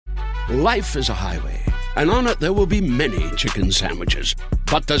Life is a highway, and on it there will be many chicken sandwiches.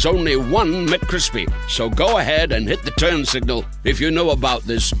 But there's only one McCrispy. So go ahead and hit the turn signal if you know about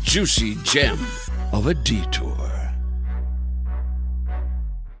this juicy gem of a detour.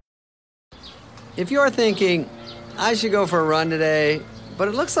 If you're thinking, I should go for a run today, but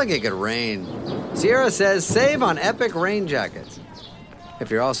it looks like it could rain, Sierra says save on epic rain jackets. If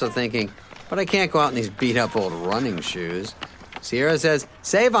you're also thinking, but I can't go out in these beat-up old running shoes, Sierra says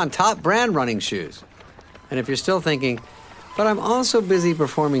save on top brand running shoes. And if you're still thinking, but I'm also busy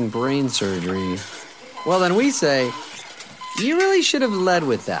performing brain surgery, well then we say, you really should have led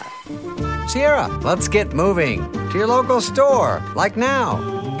with that. Sierra, let's get moving to your local store, like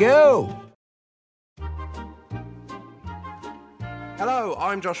now. Go! Hello,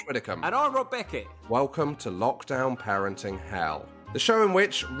 I'm Josh Widdicombe. And I'm Rob Beckett. Welcome to Lockdown Parenting Hell, the show in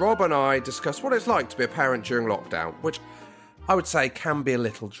which Rob and I discuss what it's like to be a parent during lockdown, which I would say can be a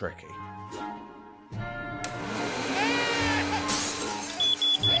little tricky.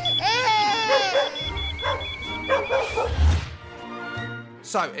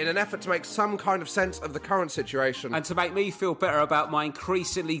 So, in an effort to make some kind of sense of the current situation, And to make me feel better about my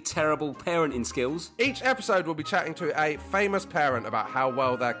increasingly terrible parenting skills, each episode will be chatting to a famous parent about how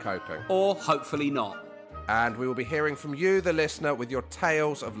well they're coping. or hopefully not. And we will be hearing from you, the listener, with your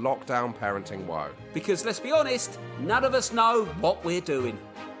tales of lockdown parenting woe. Because let's be honest, none of us know what we're doing.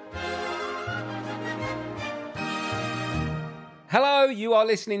 Hello, you are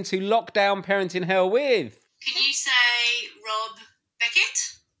listening to Lockdown Parenting Hell with... Can you say Rob Beckett?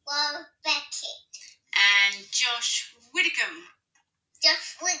 Rob Beckett. And Josh Widdicombe.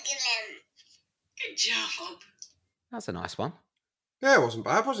 Josh Wiggum. Good job. That's a nice one. Yeah, it wasn't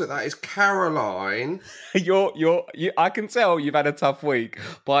bad, was it? That is Caroline. I can tell you've had a tough week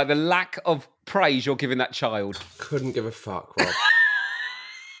by the lack of praise you're giving that child. Couldn't give a fuck, Rob.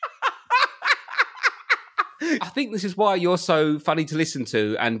 I think this is why you're so funny to listen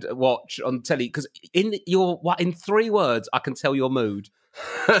to and watch on telly, because in 3 words, I can tell your mood.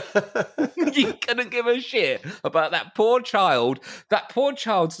 You couldn't give a shit about that poor child. That poor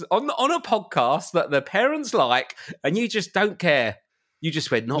child's on a podcast that the parents like, and you just don't care. You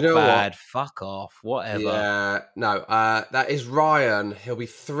just went, not bad, fuck off, whatever. Yeah, no, that is Ryan. He'll be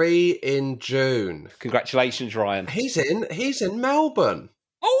 3 in June. Congratulations, Ryan. He's in Melbourne.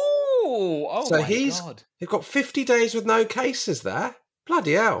 Oh so my God. They've got 50 days with no cases there.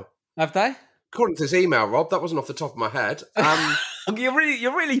 Bloody hell. Have they? According to this email, Rob, that wasn't off the top of my head. You're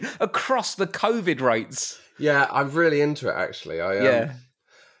really across the COVID rates. Yeah, I'm really into it, actually.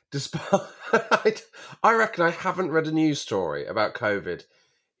 Despite, I reckon I haven't read a news story about COVID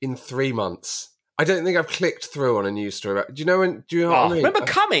in 3 months. I don't think I've clicked through on a news story. Do you know what I mean? Remember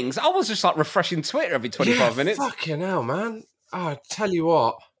Cummings? I was just like refreshing Twitter every 25 minutes. Fucking hell, man. Oh, I tell you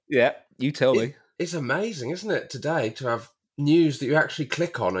what. Yeah, you tell me. It's amazing, isn't it, today, to have news that you actually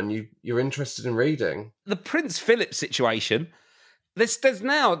click on and you're interested in reading. The Prince Philip situation. There's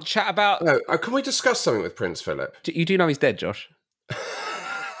now chat about... No, can we discuss something with Prince Philip? You do know he's dead, Josh?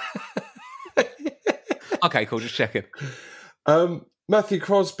 Okay, cool, just checking. Matthew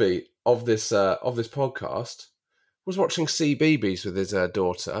Crosby of this podcast was watching CBeebies with his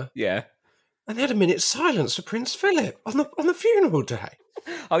daughter. Yeah. And they had a minute's silence for Prince Philip on the funeral day.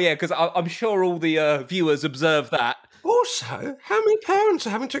 Oh, yeah, because I'm sure all the viewers observed that. Also, how many parents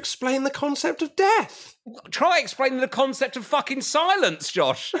are having to explain the concept of death? Try explaining the concept of fucking silence,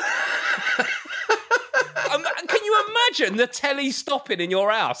 Josh. Can you imagine the telly stopping in your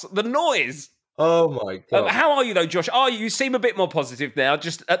house? The noise. Oh, my God. How are you, though, Josh? You seem a bit more positive now.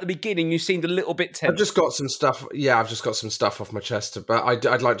 Just at the beginning, you seemed a little bit tense. I've just got some stuff. Yeah, I've just got some stuff off my chest. But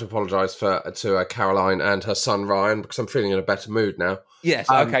I'd like to apologise to Caroline and her son, Ryan, because I'm feeling in a better mood now.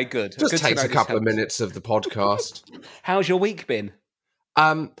 Yes, okay, good. Just good takes a couple of minutes of the podcast. How's your week been?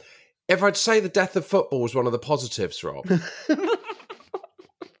 If I'd say the death of football was one of the positives, Rob.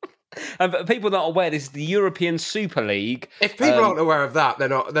 And for people that are aware, this is the European Super League. If people aren't aware of that, they're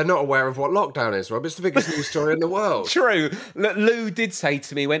not aware of what lockdown is, Rob. It's the biggest news story in the world. True. Lou did say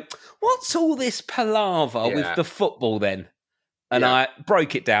to me, what's all this palaver with the football then? And I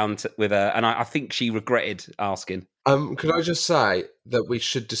broke it down with her, and I think she regretted asking. Could I just say that we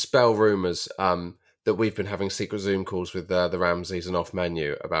should dispel rumours that we've been having secret Zoom calls with the Ramseys and Off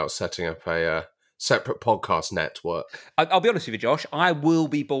Menu about setting up a separate podcast network? I'll be honest with you, Josh. I will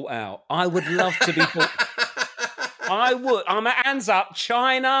be bought out. I would love to be bought. I would. I'm hands up.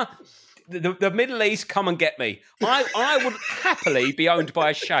 China, the Middle East, come and get me. I would happily be owned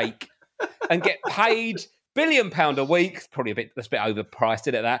by a sheikh and get paid £1 billion a week. Probably that's a bit overpriced,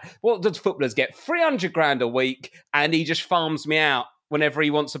 isn't it? That. What does footballers get? 300 grand a week, and he just farms me out. whenever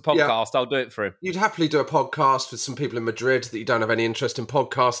he wants a podcast, I'll do it for him. You'd happily do a podcast with some people in Madrid that you don't have any interest in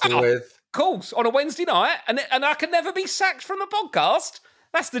podcasting with. Of course, on a Wednesday night, and I can never be sacked from a podcast.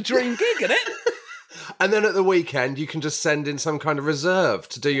 That's the dream gig, isn't it? And then at the weekend, you can just send in some kind of reserve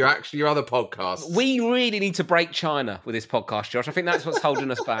to do your other podcasts. We really need to break China with this podcast, Josh. I think that's what's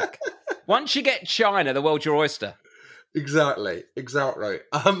holding us back. Once you get China, the world's your oyster. Exactly.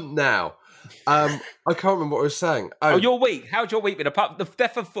 Now, I can't remember what I was saying. Oh, your week. How's your week been, apart from the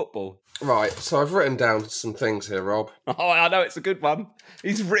death of football? Right, so I've written down some things here, Rob. Oh, I know, it's a good one.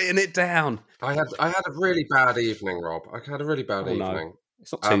 He's written it down. I had a really bad evening, Rob. I had a really bad evening. No.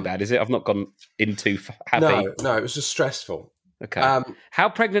 It's not too bad, is it? I've not gone in too happy. No, it was just stressful. Okay. How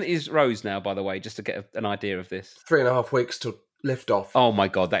pregnant is Rose now, by the way, just to get an idea of this? 3.5 weeks to lift off. Oh my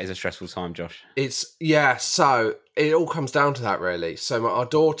God, that is a stressful time, Josh. So it all comes down to that, really. So our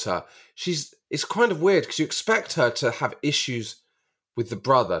daughter, it's kind of weird because you expect her to have issues with the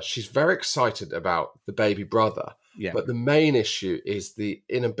brother. She's very excited about the baby brother. Yeah. But the main issue is the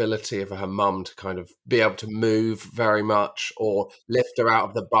inability of her mum to kind of be able to move very much or lift her out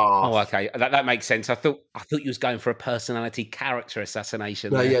of the bath. Oh, okay. That makes sense. I thought you was going for a personality character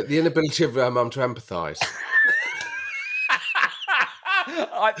assassination. No, yeah, the inability of her mum to empathise.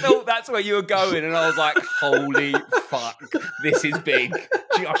 I thought that's where you were going, and I was like, holy fuck, this is big.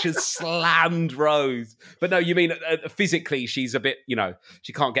 Josh has slammed Rose. But no, you mean physically she's a bit,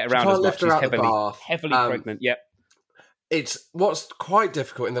 she can't get around as much. She's heavily pregnant. Yep. It's what's quite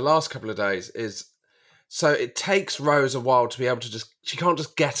difficult in the last couple of days is, so it takes Rose a while to be able to she can't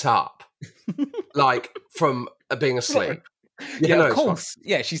just get up, like from being asleep. Yeah, of course.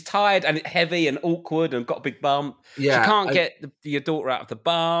 Yeah, she's tired and heavy and awkward and got a big bump. Yeah, she can't get your daughter out of the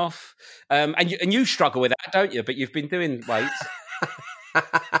bath. And you struggle with that, don't you? But you've been doing weights.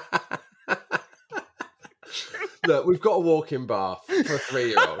 Look, we've got a walk-in bath for a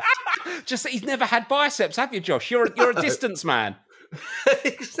 3-year-old. Just that he's never had biceps, have you, Josh? You're a distance man.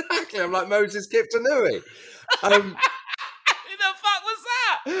 Exactly. I'm like Moses Kiptanui.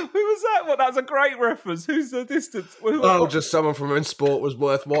 Who was that? Well, that's a great reference. Who's the distance? Just someone from in sport was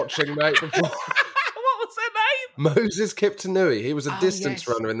worth watching, mate. What was their name? Moses Kiptanui. He was a distance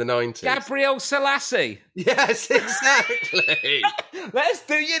runner in the 90s. Gabriel Selassie. Yes, exactly. Let's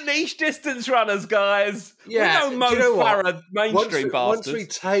do your niche distance runners, guys. Yeah. We know Farah mainstream bastards. Once we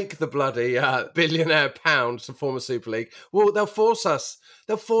take the bloody billionaire pound to form a Super League, well, they'll force us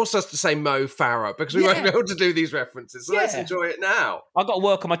to say Mo Farah because we won't be able to do these references. So let's enjoy it now. I've got to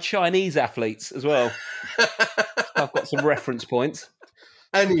work on my Chinese athletes as well. I've got some reference points.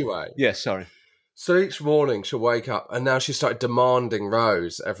 Anyway. Yeah, sorry. So each morning she'll wake up and now she started demanding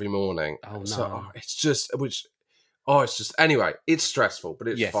Rose every morning. Oh, no. So anyway, it's stressful, but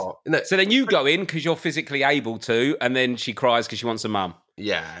it's fun. So then you go in because you're physically able to, and then she cries because she wants a mum.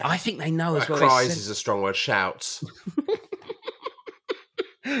 Yeah. I think they know as well. Cries is a strong word. Shouts.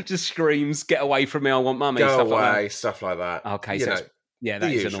 Just screams, get away from me, I want mummy. Stuff like that. Okay, that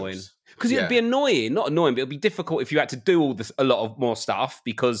is annoying. Because Yeah. it'd be annoying, not annoying, but it'd be difficult if you had to do a lot of more stuff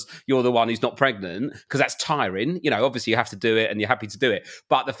because you're the one who's not pregnant, because that's tiring. You know, obviously you have to do it and you're happy to do it.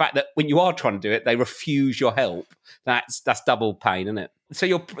 But the fact that when you are trying to do it, they refuse your help, that's double pain, isn't it? So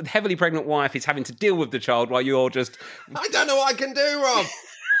your heavily pregnant wife is having to deal with the child while you're just... I don't know what I can do, Rob.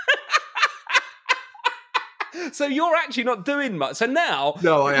 So you're actually not doing much. So now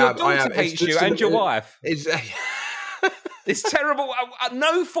your daughter hates you and your wife. It's terrible.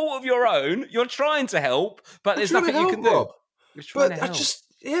 No fault of your own. You're trying to help, but there's nothing you can do.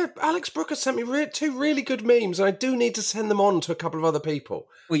 Rob. Alex Brooker sent me 2 really good memes, and I do need to send them on to a couple of other people.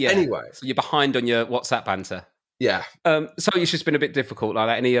 Well, yeah. Anyway. So you're behind on your WhatsApp banter. Yeah. So it's just been a bit difficult like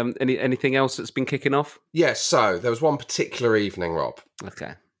that. Anything else that's been kicking off? Yes. So there was one particular evening, Rob.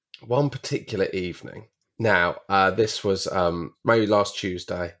 Okay. One particular evening. Now, this was maybe last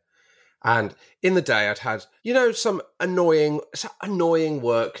Tuesday. And in the day, I'd had, some annoying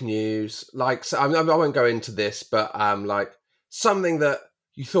work news. Like, so I won't go into this, but like something that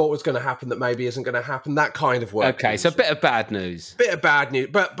you thought was going to happen that maybe isn't going to happen. That kind of work. Okay, news. so a bit of bad news. Bit of bad news,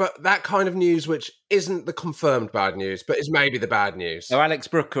 but that kind of news which isn't the confirmed bad news, but is maybe the bad news. So Alex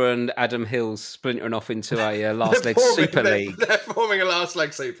Brooker and Adam Hill's splintering off into a last leg Super League. They're forming a last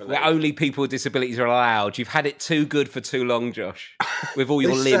leg Super League. Where only people with disabilities are allowed. You've had it too good for too long, Josh, with all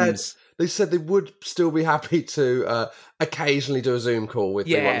your limbs. They said they would still be happy to occasionally do a Zoom call with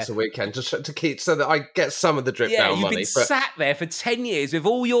me once a weekend, just to keep so that I get some of the drip down money. You've been sat there for 10 years with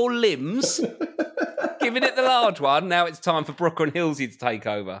all your limbs, giving it the large one. Now it's time for Brooker and Hillsy to take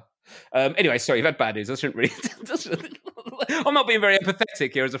over. Anyway, sorry, you've had bad news. I shouldn't really... I'm not being very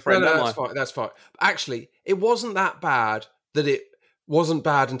empathetic here as a friend, No, that's fine. Actually, it wasn't that bad that it wasn't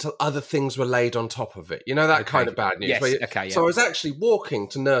bad until other things were laid on top of it. You know, that kind of bad news. Yes, Yeah. So I was actually walking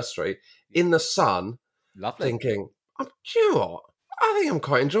to nursery in the sun, thinking, do you know what? I think I'm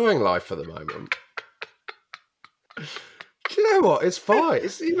quite enjoying life at the moment. Do you know what? It's fine.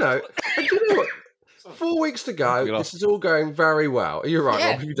 It's, you know, and do you know what? 4 weeks to go. This is all going very well. Are you right,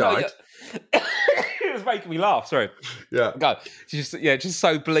 Rob? Have you died? It was making me laugh. Sorry. Yeah. Go. Just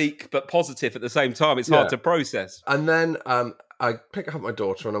so bleak but positive at the same time. It's hard to process. And then I pick up my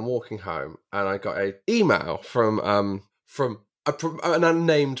daughter and I'm walking home and I got an email from an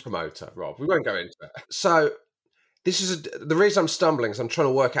unnamed promoter, Rob. We won't go into it. So this is the reason I'm stumbling is I'm trying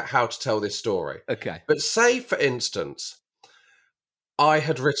to work out how to tell this story. Okay. But say, for instance, I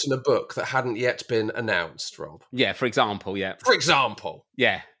had written a book that hadn't yet been announced, Rob. Yeah, for example, yeah. For example.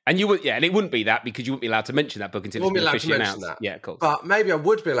 Yeah. And you would, and it wouldn't be that because you wouldn't be allowed to mention that book until it's been officially announced. That. Yeah, of course. But maybe I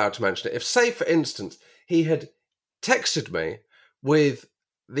would be allowed to mention it if, say, for instance, he had texted me with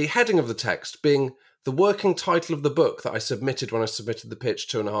the heading of the text being the working title of the book that I submitted when I submitted the pitch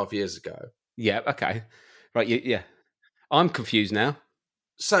 2.5 years ago. Yeah, okay. Right, yeah. I'm confused now.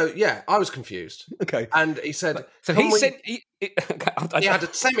 So, yeah, I was confused. Okay. And he said... So he sent... He had to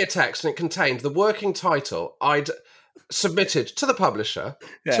send me a text and it contained the working title I'd submitted to the publisher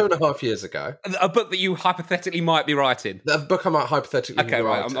 2.5 years ago. A book that you hypothetically might be writing. A book I might hypothetically be writing.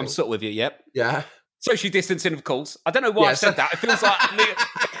 Okay, right. I'm sort of with you, yep. Yeah. Social distancing, of course. I don't know why I said that. It feels like...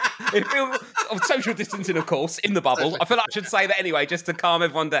 it feels... Of social distancing, of course, in the bubble. I feel like I should say that anyway, just to calm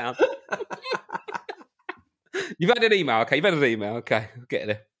everyone down. You've had an email, okay? Okay, we'll get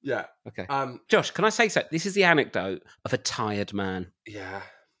there. Yeah. Okay. Josh, can I say so? This is the anecdote of a tired man. Yeah.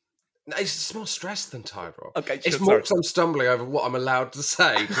 No, it's more stress than tired, Rob. Okay, it's more because I'm stumbling over what I'm allowed to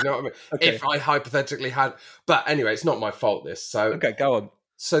say. Do you know what I mean? Okay. If I hypothetically had... But anyway, it's not my fault, this. So okay, go on.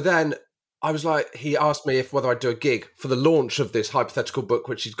 So then I was like... He asked me whether I'd do a gig for the launch of this hypothetical book,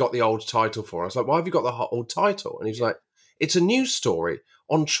 which he's got the old title for. I was like, why have you got the old title? And he's like, it's a news story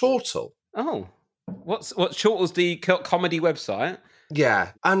on Chortle. Oh. What's Chortle's the comedy website?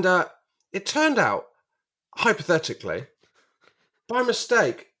 Yeah, and it turned out, hypothetically, by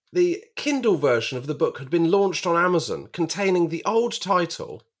mistake, the Kindle version of the book had been launched on Amazon, containing the old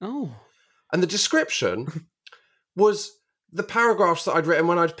title. Oh, and the description was the paragraphs that I'd written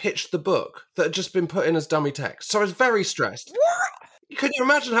when I'd pitched the book that had just been put in as dummy text. So I was very stressed. What? Can you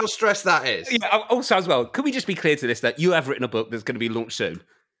imagine how stressed that is? Yeah. Also, as well, could we just be clear to this that you have written a book that's going to be launched soon?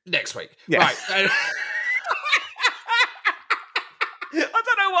 Next week. Yeah. Right. I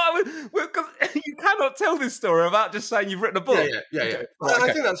don't know why, because you cannot tell this story without just saying you've written a book. Yeah. Right,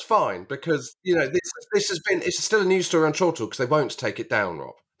 I think that's fine because, you know, this has been, it's still a news story on Chortle because they won't take it down,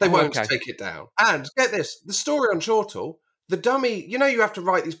 Rob. They won't take it down. And get this, the story on Chortle, the dummy, you know, you have to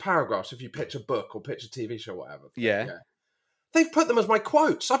write these paragraphs if you pitch a book or pitch a TV show or whatever. Yeah. They've put them as my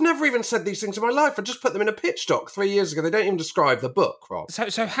quotes. I've never even said these things in my life. I just put them in a pitch doc 3 years ago. They don't even describe the book, Rob.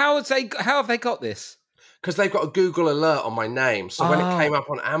 So how have they got this? Because they've got a Google alert on my name. So when it came up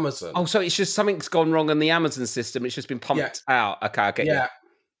on Amazon... Oh, so it's just something's gone wrong in the Amazon system. It's just been pumped out. Okay, I get you.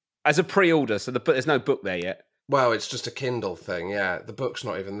 As a pre-order, so there's no book there yet. Well, it's just a Kindle thing, yeah. The book's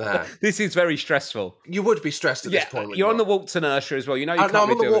not even there. This is very stressful. You would be stressed at this point. You're on the walk to nursery as well. You know you can't I'm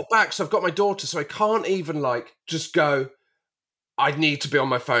on the walk back, so I've got my daughter, so I can't even, just go... I need to be on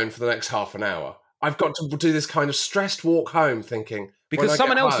my phone for the next half an hour. I've got to do this kind of stressed walk home thinking... Because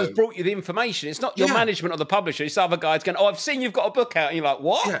someone else has brought you the information. It's not your management or the publisher. It's other guys going, I've seen you've got a book out. And you're like,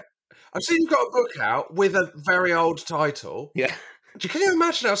 what? Yeah. I've seen you've got a book out with a very old title. Yeah. Can you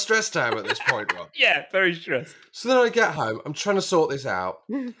imagine how stressed I am at this point, Rob? Yeah, very stressed. So then I get home. I'm trying to sort this out.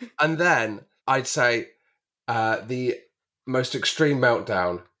 And then I'd say the most extreme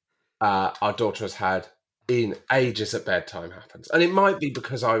meltdown our daughter has had in ages at bedtime happens. And it might be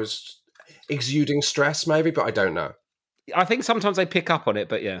because I was exuding stress, maybe, but I don't know. I think sometimes they pick up on it,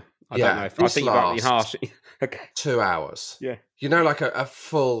 but I don't know. I think you're rightly harsh. Okay. 2 hours. Yeah. You know, like a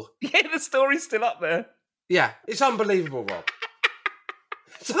full... Yeah, the story's still up there. Yeah, it's unbelievable, Rob.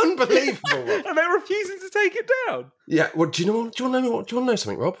 It's unbelievable, Rob. And they're refusing to take it down. Yeah, well, do you want to know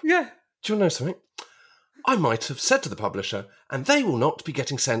something, Rob? Yeah. Do you want to know something? I might have said to the publisher, and they will not be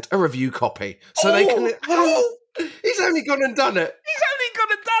getting sent a review copy. So they can... Oh! He's only gone and done it. He's only gone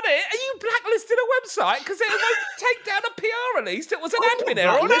and done it? Are you blacklisted a website because they won't take down a PR release? It was an admin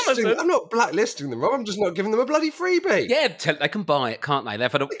error on Amazon. I'm not blacklisting them, Rob. I'm just not giving them a bloody freebie. Yeah, they can buy it, can't they? They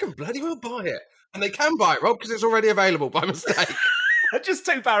can bloody well buy it. And they can buy it, Rob, because it's already available by mistake. Just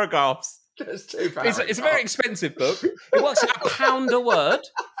 2 paragraphs. Just 2 paragraphs. It's a very expensive book. It works at £1 a word.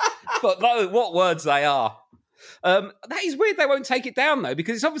 But what words they are. That is weird they won't take it down, though,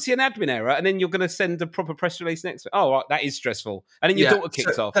 because it's obviously an admin error, and then you're going to send a proper press release next week. Oh, right, that is stressful. And then your daughter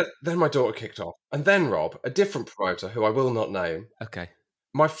kicks off. Then my daughter kicked off. And then, Rob, a different promoter, who I will not name, okay,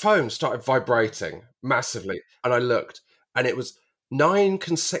 my phone started vibrating massively, and I looked, and it was 9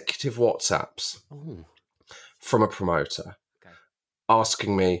 consecutive WhatsApps from a promoter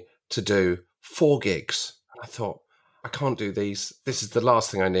asking me to do 4 gigs. And I thought, I can't do these. This is the last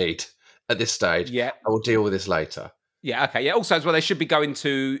thing I need at this stage. Yeah. I will deal with this later. Yeah, okay. Yeah, also as well, they should be going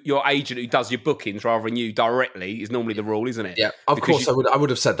to your agent who does your bookings rather than you directly, is normally the rule, isn't it? Yeah, of course I would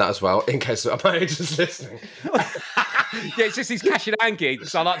have said that as well, in case my agent's listening. Yeah, it's just these cash in hand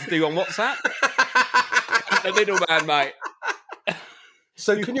gigs I like to do on WhatsApp. The middleman, mate.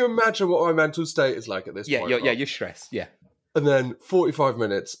 So can you imagine what my mental state is like at this point? Yeah, you're stressed, yeah. And then 45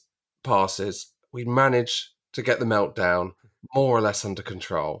 minutes passes. We manage to get the meltdown more or less under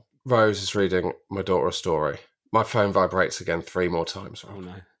control. Rose is reading my daughter a story. My phone vibrates again 3 more times. Oh,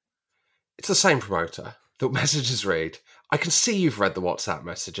 no. It's the same promoter. The messages read, I can see you've read the WhatsApp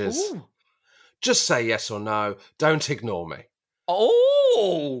messages. Ooh. Just say yes or no. Don't ignore me.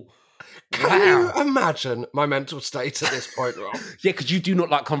 Oh! Can you imagine my mental state at this point, Rob? Yeah, because you do not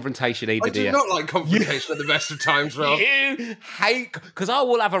like confrontation either, do you? I do not like confrontation at the best of times, Rob. You hate... Because I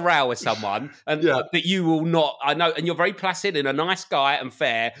will have a row with someone and that you will not... I know, and you're very placid and a nice guy and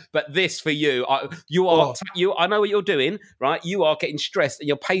fair, but this for you, I know what you're doing, right? You are getting stressed and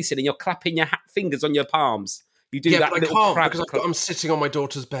you're pacing and you're clapping your fingers on your palms. You do that but I can't because I'm sitting on my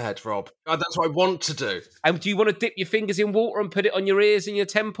daughter's bed, Rob. That's what I want to do. And do you want to dip your fingers in water and put it on your ears and your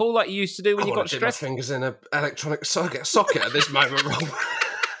temple like you used to do when you got stressed? I want to dip my fingers in an electronic socket at this moment, Rob.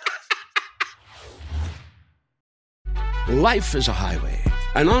 Life is a highway,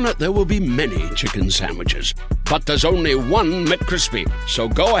 and on it there will be many chicken sandwiches. But there's only one McCrispy. So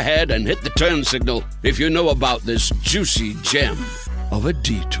go ahead and hit the turn signal if you know about this juicy gem of a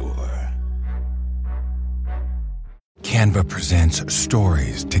detour. Canva presents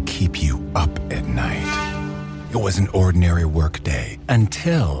stories to keep you up at night. It was an ordinary workday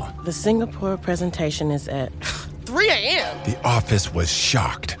until... The Singapore presentation is at 3 a.m. The office was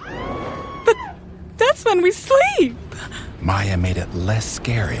shocked. But that's when we sleep. Maya made it less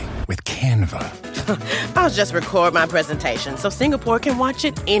scary with Canva. I'll just record my presentation so Singapore can watch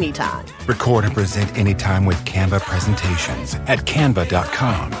it anytime. Record and present anytime with Canva presentations at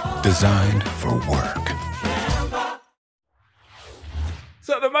canva.com. Designed for work.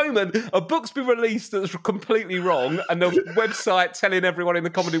 So at the moment, a book's been released that's completely wrong, and the website telling everyone in the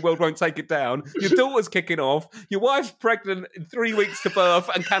comedy world won't take it down. Your daughter's kicking off. Your wife's pregnant in 3 weeks to birth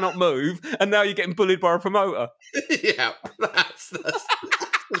and cannot move, and now you're getting bullied by a promoter. Yeah, that's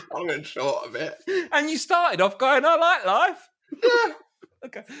long and short of it. And you started off going, I like life. Yeah.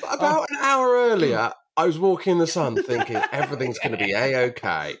 Okay. About an hour earlier, I was walking in the sun thinking everything's going to be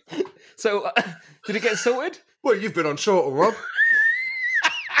A-okay. So, did it get sorted? Well, you've been on short, Rob.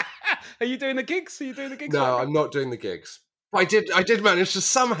 Are you doing the gigs? No, I'm not doing the gigs. I did manage to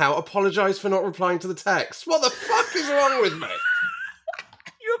somehow apologise for not replying to the text. What the fuck is wrong with me?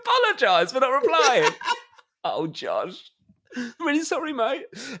 You apologise for not replying? Oh, Josh. I'm really sorry, mate.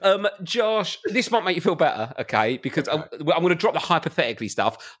 Josh, this might make you feel better, okay? Because I'm going to drop the hypothetically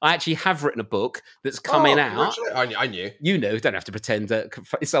stuff. I actually have written a book that's coming out. I knew. You knew. Don't have to pretend that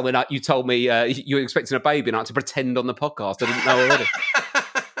it's something like you told me you were expecting a baby and I had to pretend on the podcast. I didn't know already.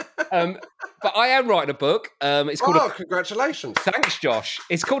 But I am writing a book. It's called congratulations. Thanks, Josh.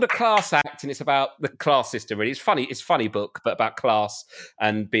 It's called A Class Act, and it's about the class system, really. It's funny. It's a funny book, but about class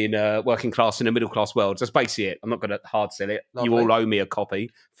and being working class in a middle-class world. That's basically it. I'm not going to hard sell it. Lovely. You all owe me a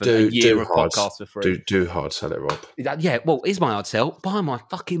copy for a year of podcast for free. Do hard sell it, Rob. Yeah, well, here's my hard sell. Buy my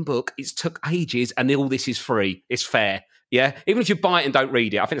fucking book. It's took ages, and all this is free. It's fair. Yeah? Even if you buy it and don't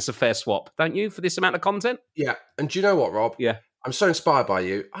read it, I think it's a fair swap. Don't you, for this amount of content? Yeah. And do you know what, Rob? Yeah. I'm so inspired by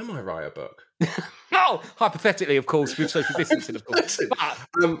you, I might write a book. Oh, hypothetically, of course, with social distancing, of course.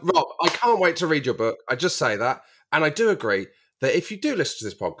 Rob, I can't wait to read your book. I just say that. And I do agree that if you do listen to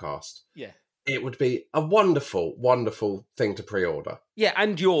this podcast, it would be a wonderful, wonderful thing to pre-order. Yeah,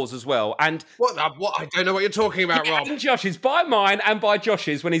 and yours as well. And what? I don't know what you're talking about, Rob. And Josh's. Buy mine and buy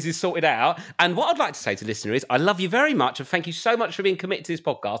Josh's when he's sorted out. And what I'd like to say to listeners is, I love you very much and thank you so much for being committed to this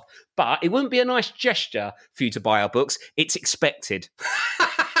podcast. But it wouldn't be a nice gesture for you to buy our books. It's expected.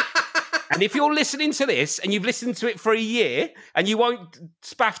 And if you're listening to this and you've listened to it for a year and you won't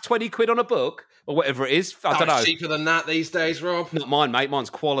spaff 20 quid on a book or whatever it is, I don't know. Cheaper than that these days, Rob. Not mine, mate.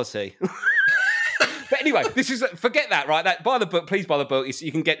 Mine's quality. But anyway, forget that, right? Buy the book, please buy the book.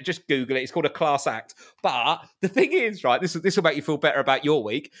 You can just Google it. It's called A Class Act. But the thing is, right, this will make you feel better about your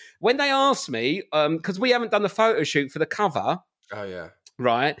week. When they asked me, because we haven't done the photo shoot for the cover. Oh, yeah.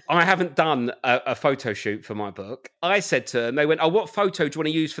 Right. I haven't done a photo shoot for my book. I said to them, they went, what photo do you want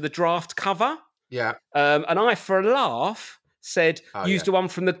to use for the draft cover? Yeah. And I, for a laugh, said, use the one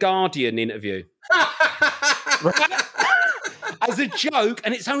from the Guardian interview. Right? As a joke,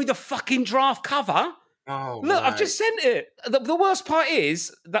 and it's only the fucking draft cover. Oh, look, I've just sent it. The worst part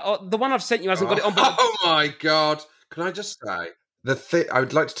is that the one I've sent you hasn't got it on. Oh my God. Can I just say, I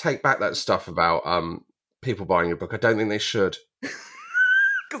would like to take back that stuff about people buying your book. I don't think they should.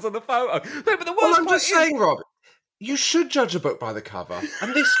 Because of the photo. No, but the worst I'm just saying, Rob, you should judge a book by the cover.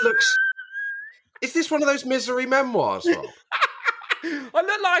 And this looks... Is this one of those misery memoirs, Rob?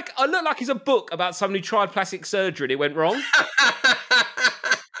 I look like it's a book about someone who tried plastic surgery and it went wrong.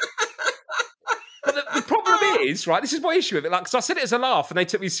 But the problem is, right, this is my issue with it. Like, because I said it as a laugh and they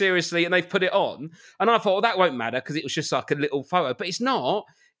took me seriously and they've put it on. And I thought, well, that won't matter because it was just like a little photo. But it's not.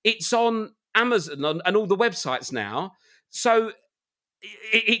 It's on Amazon and all the websites now. So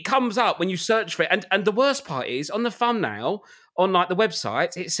it comes up when you search for it. And the worst part is, on the thumbnail, on like the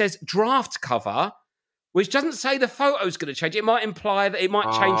website, it says draft cover, which doesn't say the photo's going to change. It might imply that it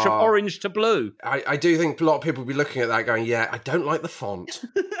might change from orange to blue. I do think a lot of people will be looking at that going, yeah, I don't like the font.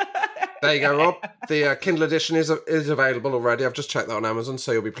 There you go, Rob. The Kindle edition is available already. I've just checked that on Amazon,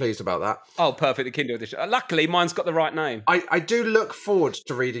 so you'll be pleased about that. Oh, perfect, the Kindle edition. Luckily, mine's got the right name. I do look forward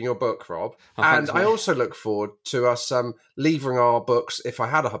to reading your book, Rob. And I also look forward to us leaving our books, if I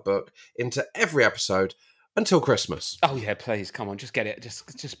had a book, into every episode until Christmas. Oh, yeah, please, come on, just get it.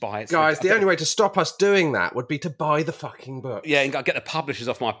 Just buy it. Guys, the only way to stop us doing that would be to buy the fucking book. Yeah, and get the publishers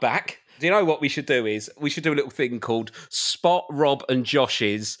off my back. Do you know what we should do is? We should do a little thing called Spot Rob and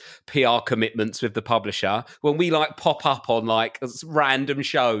Josh's PR commitments with the publisher when we like pop up on like random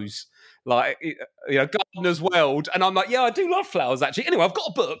shows, like, you know, Gardener's World. And I'm like, yeah, I do love flowers, actually. Anyway, I've got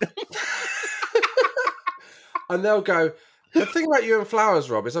a book. And they'll go, the thing about you and flowers,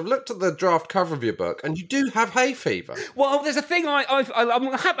 Rob, is I've looked at the draft cover of your book and you do have hay fever. Well, there's a thing I'm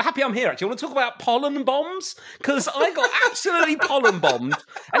happy I'm here, actually. I want to talk about pollen bombs, because I got absolutely pollen bombed.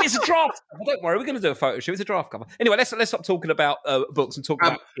 And it's a draft cover. Don't worry, we're going to do a photo shoot. It's a draft cover. Anyway, let's stop talking about books and talk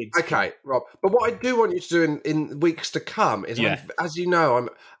about kids. Okay, Rob. But what I do want you to do in weeks to come is, as you know, I'm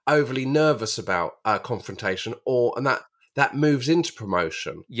overly nervous about confrontation, and that moves into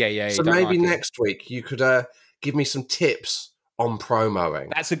promotion. Yeah. So maybe next week you could... give me some tips on promoing.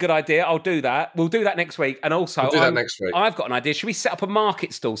 That's a good idea. I'll do that. We'll do that next week. And also, I've got an idea. Should we set up a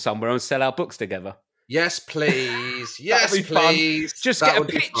market stall somewhere and sell our books together? Yes, please. Yes, please. Just get a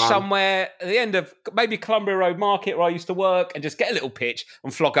pitch somewhere at the end of maybe Columbia Road Market where I used to work, and just get a little pitch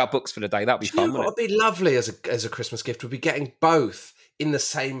and flog our books for the day. That'd be fun. What would be lovely as a Christmas gift would be getting both in the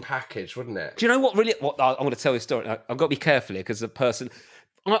same package, wouldn't it? Do you know what? I'm going to tell you a story. I've got to be careful here because the person.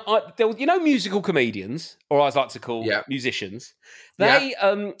 You know, musical comedians, or as I like to call musicians. They,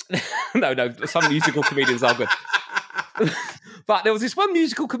 no, some musical comedians are good. But there was this one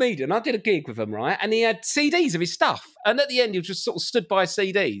musical comedian. I did a gig with him, right? And he had CDs of his stuff. And at the end, he was just sort of stood by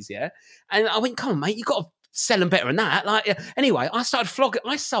CDs, yeah. And I went, "Come on, mate, you got to sell them better than that." Like, anyway, I started flogging.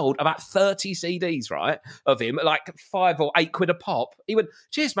 I sold about 30 CDs, right, of him, at like £5 or £8 a pop. He went,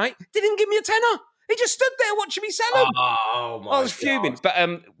 "Cheers, mate." Didn't even give me a tenner. He just stood there watching me sell them. Oh my! I was fuming. But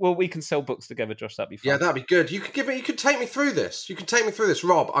well, we can sell books together, Josh. That'd be fun. Yeah, that'd be good. You could take me through this.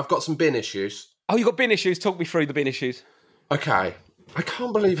 Rob. I've got some bin issues. Oh, you got bin issues? Talk me through the bin issues. Okay. I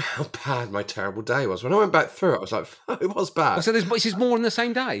can't believe how bad my terrible day was. When I went back through it, I was like, it was bad. Oh, so this is more in the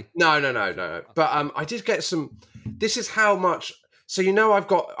same day? No. But I did get some... This is how much... So, you know, I've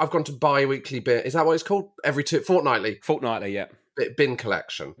gone to bi-weekly bin. Is that what it's called? Fortnightly? Fortnightly, yeah. Bin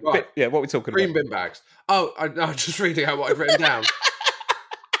collection. Right. Yeah, what are we talking Green about? Bin bags. Oh, I was just reading out what I've written down.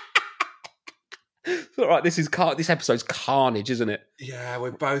 All right, this episode's carnage, isn't it? Yeah,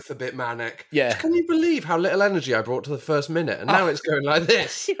 we're both a bit manic. Yeah. Can you believe how little energy I brought to the first minute? And now it's going like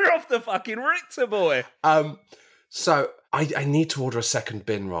this. You're off the fucking Richter, boy. So I need to order a second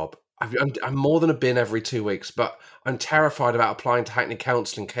bin, Rob. I'm more than a bin every 2 weeks, but I'm terrified about applying to Hackney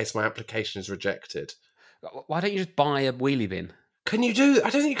Council in case my application is rejected. Why don't you just buy a wheelie bin? Can you do... I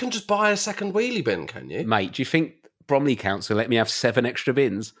don't think you can just buy a second wheelie bin, can you? Mate, do you think Bromley Council let me have 7 extra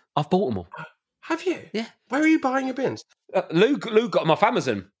bins? I've bought them all. Have you? Yeah. Where are you buying your bins? Lou got them off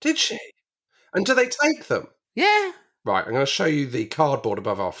Amazon. Did she? And do they take them? Yeah. Right, I'm going to show you the cardboard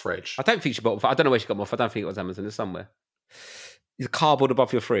above our fridge. I don't think she bought them. I don't know where she got them off. I don't think it was Amazon. It's somewhere. The cardboard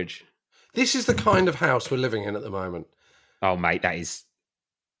above your fridge. This is the kind of house we're living in at the moment. Oh, mate, that is...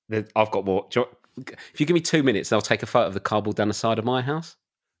 I've got more... If you give me 2 minutes, I'll take a photo of the cardboard down the side of my house.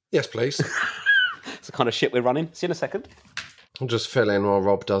 Yes, please. It's the kind of shit we're running. See you in a second. I'll just fill in while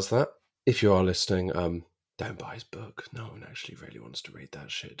Rob does that. If you are listening, don't buy his book. No one actually really wants to read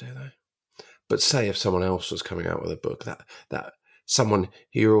that shit, do they? But say if someone else was coming out with a book that someone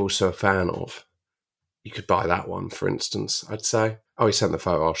who you're also a fan of, you could buy that one, for instance, I'd say. Oh, he sent the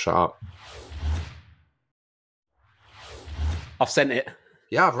photo. I'll shut up. I've sent it.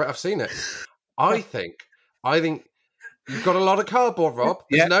 Yeah, I've seen it. I think you've got a lot of cardboard, Rob.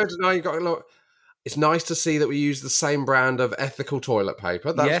 There's no denying you've got a lot. It's nice to see that we use the same brand of ethical toilet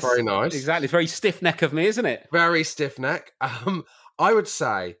paper. That's very nice. Exactly. It's very stiff neck of me, isn't it? Very stiff neck. I would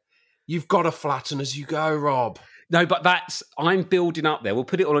say you've got to flatten as you go, Rob. No, but I'm building up there. We'll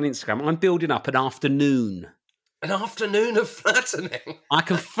put it all on Instagram. I'm building up an afternoon. An afternoon of flattening. I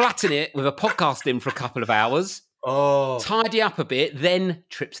can flatten it with a podcast in for a couple of hours. Oh. Tidy up a bit, then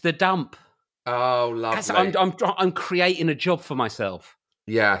trip to the dump. Oh, lovely. I'm creating a job for myself.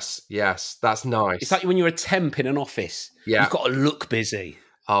 Yes, that's nice. It's like when you're a temp in an office. Yeah. You've got to look busy.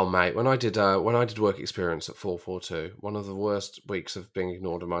 Oh, mate, when I did work experience at 442, one of the worst weeks of being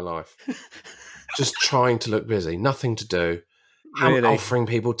ignored in my life. Just trying to look busy, nothing to do. Really? Offering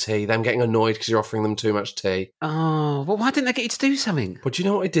people tea, them getting annoyed because you're offering them too much tea. Oh, well, why didn't they get you to do something? But do you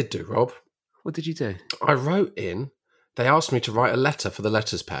know what I did do, Rob? What did you do? I wrote in. They asked me to write a letter for the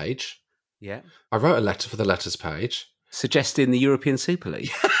letters page. Yeah. I wrote a letter for the letters page. Suggesting the European Super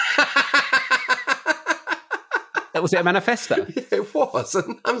League. Was it a manifesto? Yeah, it was.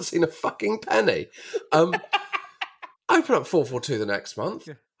 And I haven't seen a fucking penny. Open up 442 the next month.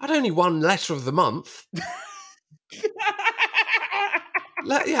 Yeah. I'd only one letter of the month.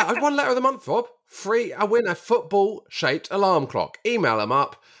 I had one letter of the month, Rob. Free. I win a football-shaped alarm clock. Email them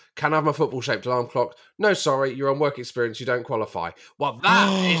up. Can I have my football-shaped alarm clock? No, sorry, you're on work experience, you don't qualify. Well,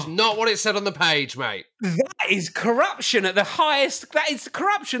 that is not what it said on the page, mate. That is corruption at the highest. That is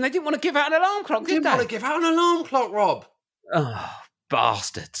corruption. They didn't want to give out an alarm clock, did they? Didn't want to give out an alarm clock, Rob. Oh,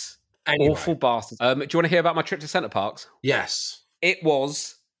 bastards. Anyway. Awful bastards. Do you want to hear about my trip to Centre Parks? Yes. It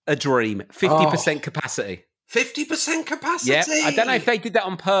was a dream. 50% capacity. 50% capacity? Yeah, I don't know if they did that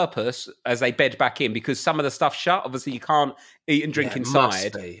on purpose as they bed back in because some of the stuff shut. Obviously, you can't eat and drink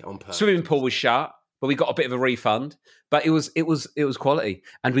inside. Must be on purpose. Swimming pool was shut, but we got a bit of a refund. But it was quality.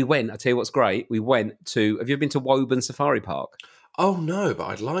 And we went, I'll tell you what's great, we went to, have you ever been to Woburn Safari Park? Oh, no, but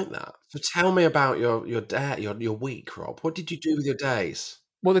I'd like that. So tell me about your week, Rob. What did you do with your days?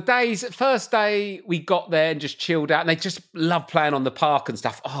 Well, first day we got there and just chilled out. And they just love playing on the park and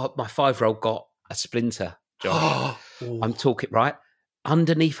stuff. Oh, my 5-year-old got a splinter. Josh. I'm talking, right?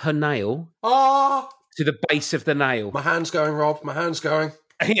 Underneath her nail to the base of the nail. My hand's going, Rob. My hand's going.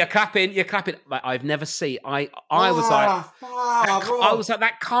 You're clapping. I've never seen. I was like,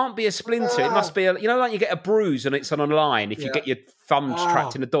 that can't be a splinter. It must be like you get a bruise and it's on a line if you get your thumbs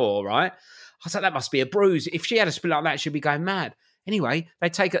trapped in a door, right? I was like, that must be a bruise. If she had a splinter like that, she'd be going mad. Anyway, they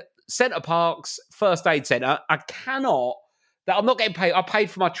take a Centre Parks first aid centre. I'm not getting paid. I paid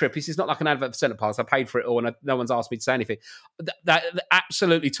for my trip. This is not like an advert for Centre Parks. I paid for it all, and no one's asked me to say anything. That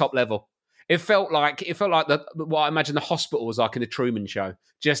absolutely top level. It felt like what I imagine the hospital was like in the Truman Show.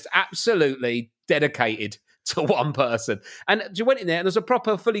 Just absolutely dedicated to one person. And you went in there, and there's a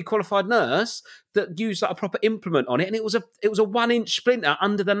proper, fully qualified nurse that used like a proper implement on it, and it was a 1-inch splinter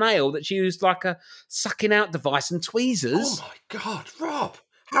under the nail that she used like a sucking out device and tweezers. Oh my God, Rob!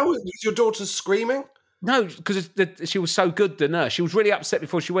 How was your daughter screaming? No, because she was so good, the nurse. She was really upset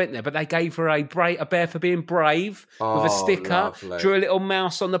before she went there, but they gave her a bear for being brave with a sticker, lovely. Drew a little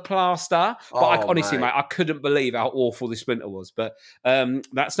mouse on the plaster. But honestly, mate, I couldn't believe how awful this splinter was. But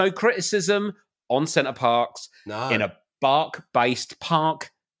that's no criticism on Centre Parks. No. In a bark-based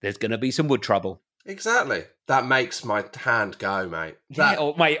park, there's going to be some wood trouble. Exactly. That makes my hand go, mate.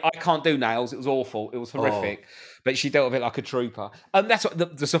 Mate, I can't do nails. It was awful. It was horrific. But she dealt with it like a trooper. That's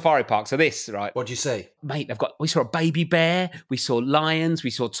what the safari parks are this, right? What'd you see? Mate, we saw a baby bear, we saw lions, we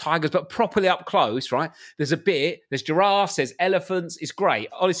saw tigers, but properly up close, right? There's giraffes, there's elephants. It's great.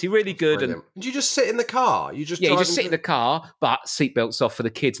 Honestly, really good. Brilliant. Did you just sit in the car? You just sit in the car, but seatbelts off for the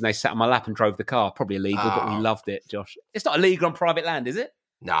kids, and they sat on my lap and drove the car. Probably illegal, but we loved it, Josh. It's not illegal on private land, is it?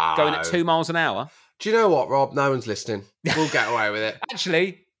 No. Going at 2 miles an hour. Do you know what, Rob? No one's listening. We'll get away with it.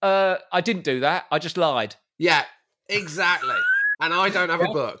 Actually, I didn't do that. I just lied. Yeah, exactly. And I don't have a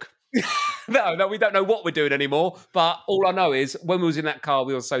book. No, we don't know what we're doing anymore. But all I know is when we was in that car,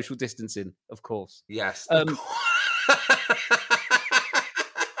 we were social distancing, of course. Yes.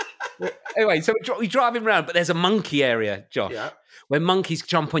 Anyway, so we're driving around, but there's a monkey area, Josh, where monkeys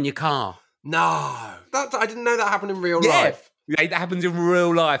jump on your car. No. I didn't know that happened in real life. That happens in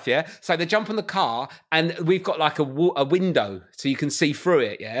real life, yeah? So they jump on the car and we've got like a window so you can see through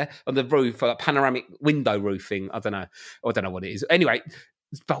it, yeah? On the roof, a panoramic window roofing. I don't know what it is. Anyway,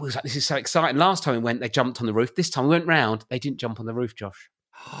 but we was like, this is so exciting. Last time we went, they jumped on the roof. This time we went round, they didn't jump on the roof, Josh.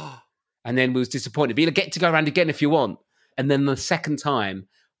 And then we was disappointed. But you get to go around again if you want. And then the second time,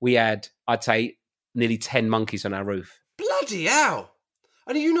 we had, I'd say, nearly 10 monkeys on our roof. Bloody hell.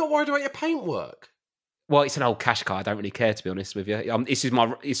 And are you not worried about your paintwork? Well, it's an old cash car. I don't really care, to be honest with you. This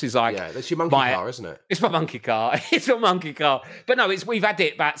is like... Yeah, that's your monkey car, isn't it? It's my monkey car. It's my monkey car. But no, we've had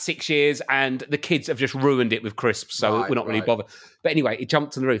it about 6 years and the kids have just ruined it with crisps, so we're not really bothered. But anyway, it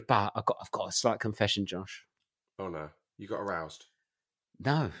jumped on the roof. But I've got a slight confession, Josh. Oh, no. You got aroused?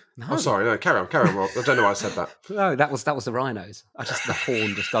 No. Oh, sorry. No, carry on, Rob. I don't know why I said that. No, that was the rhinos. The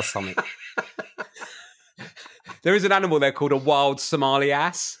horn just does something. There is an animal there called a wild Somali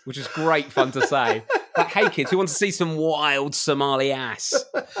ass, which is great fun to say. Like, hey, kids, who wants to see some wild Somali ass?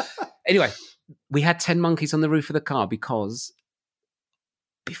 Anyway, we had 10 monkeys on the roof of the car because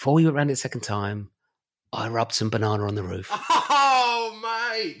before we went round it the second time, I rubbed some banana on the roof. Oh,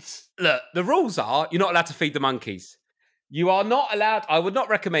 mate! Look, the rules are you're not allowed to feed the monkeys. You are not allowed. I would not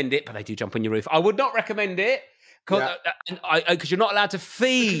recommend it, but they do jump on your roof. I would not recommend it because you're not allowed to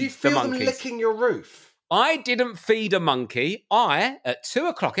feed Did you feel the monkeys. them licking your roof? I didn't feed a monkey. I, at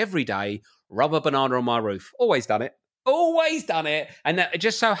 2:00 every day, rub a banana on my roof. Always done it. And it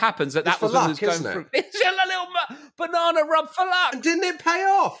just so happens that was when I was going through. It's just a little banana rub for luck. And didn't it pay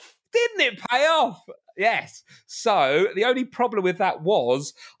off? Yes. So the only problem with that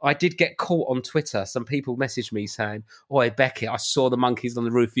was I did get caught on Twitter. Some people messaged me saying, "Oi, Beckett, I saw the monkeys on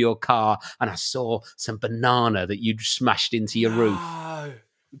the roof of your car and I saw some banana that you'd smashed into your roof."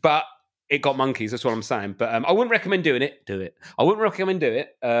 But it got monkeys, that's what I'm saying. But I wouldn't recommend doing it. Do it. I wouldn't recommend doing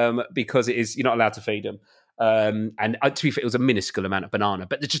it because you're not allowed to feed them. And to be fair, it was a minuscule amount of banana.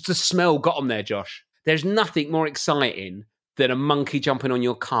 But just the smell got them there, Josh. There's nothing more exciting than a monkey jumping on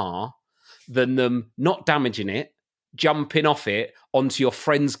your car than them not damaging it, jumping off it onto your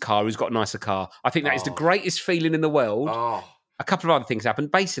friend's car who's got a nicer car. I think that is the greatest feeling in the world. A couple of other things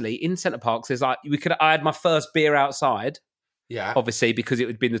happened. Basically, in Centre Parks, there's I had my first beer outside. Yeah. Obviously, because it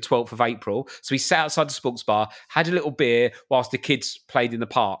had been the 12th of April. So we sat outside the sports bar, had a little beer whilst the kids played in the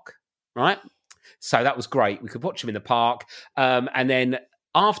park, right? So that was great. We could watch them in the park. And then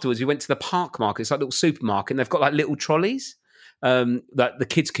afterwards, we went to the park market. It's like a little supermarket, and they've got like little trolleys that the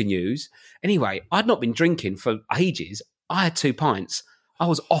kids can use. Anyway, I'd not been drinking for ages. I had 2 pints. I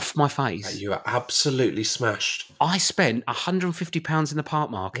was off my face. You were absolutely smashed. I spent £150 in the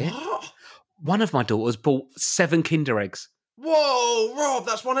park market. What? One of my daughters bought 7 Kinder Eggs. Whoa, Rob,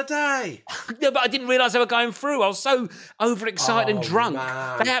 that's one a day. Yeah, but I didn't realise they were going through. I was so overexcited and drunk.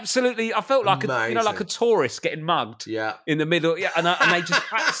 Man. They absolutely, I felt like like a tourist getting mugged. Yeah. In the middle. Yeah, and they just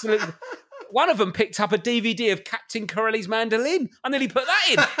absolutely. One of them picked up a DVD of Captain Corelli's Mandolin. I nearly put that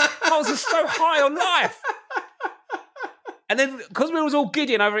in. I was just so high on life. And then, because we was all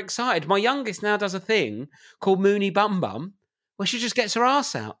giddy and overexcited, my youngest now does a thing called Mooney Bum Bum, where she just gets her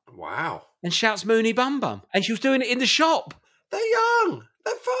ass out. Wow. And shouts Mooney Bum Bum. And she was doing it in the shop. They're young.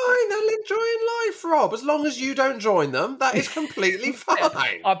 They're fine. They're enjoying life, Rob. As long as you don't join them, that is completely fine.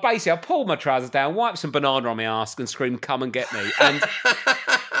 I pulled my trousers down, wiped some banana on my ass and screamed, "Come and get me." And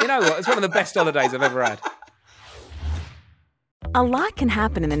you know what? It's one of the best holidays I've ever had. A lot can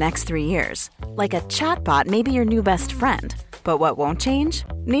happen in the next 3 years. Like a chatbot may be your new best friend. But what won't change?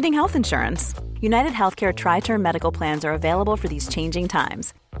 Needing health insurance. United Healthcare Tri-Term Medical Plans are available for these changing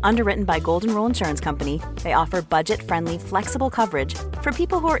times. Underwritten by Golden Rule Insurance Company, they offer budget-friendly, flexible coverage for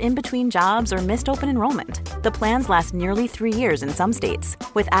people who are in between jobs or missed open enrollment. The plans last nearly 3 years in some states,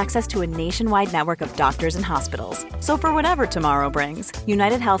 with access to a nationwide network of doctors and hospitals. So for whatever tomorrow brings,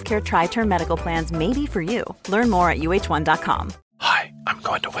 United Healthcare Tri-Term Medical Plans may be for you. Learn more at uh1.com. Hi, I'm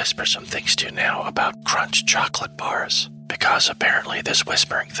going to whisper some things to you now about Crunch chocolate bars. Because apparently this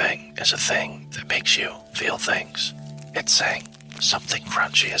whispering thing is a thing that makes you feel things. It's saying something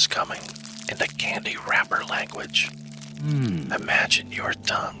crunchy is coming in the candy wrapper language. Imagine your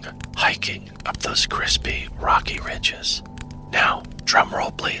tongue hiking up those crispy, rocky ridges. Now, drum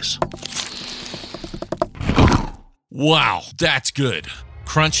roll, please. Wow, that's good.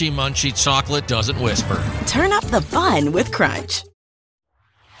 Crunchy, munchy chocolate doesn't whisper. Turn up the fun with Crunch.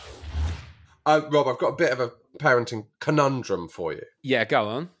 Rob, I've got a bit of a parenting conundrum for you. Yeah, go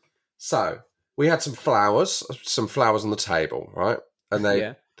on. So, we had some flowers on the table, right? And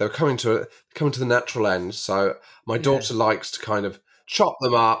they were coming to the natural end. So my daughter likes to kind of chop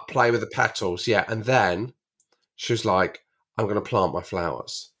them up, play with the petals, and then she was like, "I'm going to plant my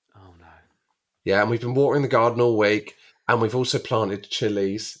flowers." Oh no. Yeah, and we've been watering the garden all week, And we've also planted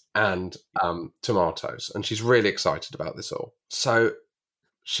chilies and tomatoes. And she's really excited about this all. So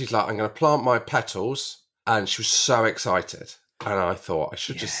she's like, I'm going to plant my petals. And she was so excited. And I thought I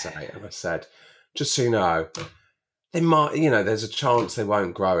should just say it. And I said, just so you know, they might, there's a chance they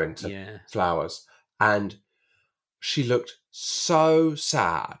won't grow into flowers. And she looked so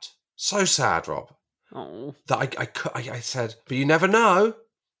sad, Rob. Oh. That I said, but you never know,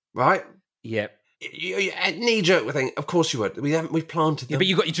 right? Yep. Knee-jerk thing. Of course you would. We've planted them. Yeah, but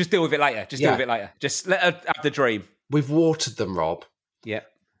you just deal with it later. Deal with it later. Just let her have the dream. We've watered them, Rob. Yep.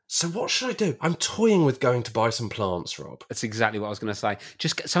 So what should I do? I'm toying with going to buy some plants, Rob. That's exactly what I was going to say.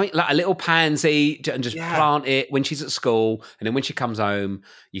 Just get something like a little pansy and just plant it when she's at school. And then when she comes home,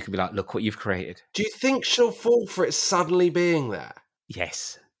 you can be like, look what you've created. Do you think she'll fall for it suddenly being there?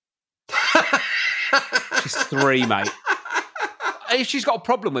 Yes. She's 3, mate. If she's got a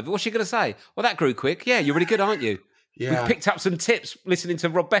problem with it, what's she going to say? Well, that grew quick. Yeah, you're really good, aren't you? Yeah. We've picked up some tips listening to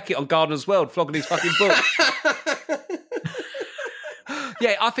Rob Beckett on Gardener's World, flogging his fucking book.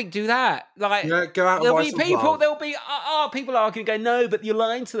 Yeah, I think do that. Like, go out and buy some plants. There'll be people arguing, going, no, but you're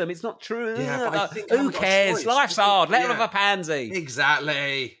lying to them. It's not true. Yeah, but I think who cares? Life's hard. Let her have a pansy.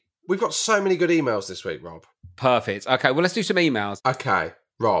 Exactly. We've got so many good emails this week, Rob. Perfect. Okay, well, let's do some emails. Okay,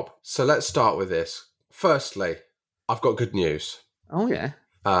 Rob. So let's start with this. Firstly, I've got good news. Oh, yeah.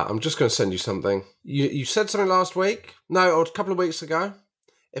 I'm just going to send you something. You said something last week? No, or a couple of weeks ago.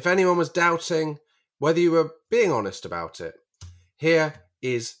 If anyone was doubting whether you were being honest about it, here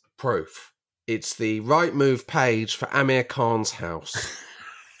is proof. It's the Right Move page for Amir Khan's house.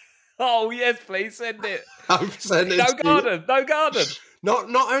 Oh, yes, please send it. I'm sending it. No garden.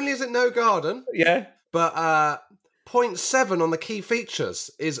 Not only is it no garden, but 0.7 on the key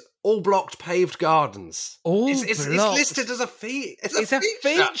features is all blocked paved gardens. It's listed as a feature. It's a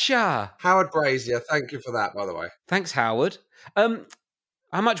feature. Howard Brazier, thank you for that, by the way. Thanks, Howard. How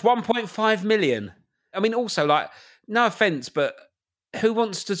much? 1.5 million. I mean, also, like, no offence, but who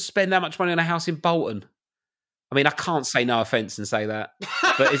wants to spend that much money on a house in Bolton? I mean, I can't say no offence and say that,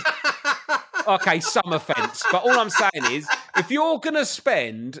 but okay, some offence. But all I'm saying is, if you're going to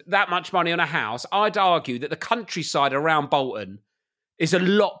spend that much money on a house, I'd argue that the countryside around Bolton is a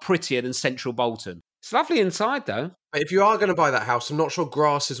lot prettier than central Bolton. It's lovely inside, though. But if you are going to buy that house, I'm not sure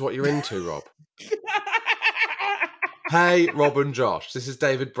grass is what you're into, Rob. Hey, Rob and Josh. This is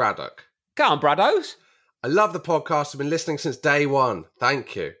David Braddock. Go on, Braddos. I love the podcast. I've been listening since day one.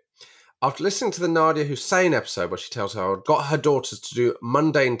 Thank you. After listening to the Nadia Hussein episode where she tells how I got her daughters to do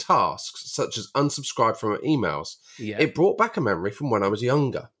mundane tasks, such as unsubscribe from her emails, it brought back a memory from when I was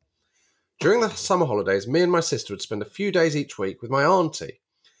younger. During the summer holidays, me and my sister would spend a few days each week with my auntie.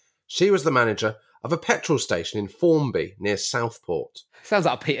 She was the manager of a petrol station in Formby, near Southport. Sounds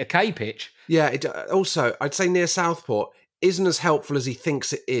like a Peter Kay pitch. Yeah, also, I'd say near Southport isn't as helpful as he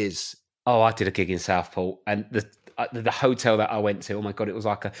thinks it is. Oh, I did a gig in Southport, and the hotel that I went to, oh my God, it was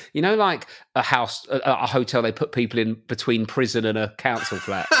like a house, a hotel they put people in between prison and a council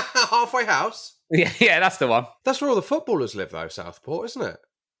flat. Halfway house? Yeah, that's the one. That's where all the footballers live, though, Southport, isn't it?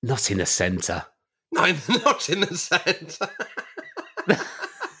 Not in the centre. No, not in the centre.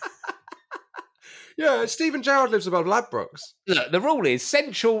 Yeah, Stephen Gerrard lives above Ladbrokes. Look, the rule is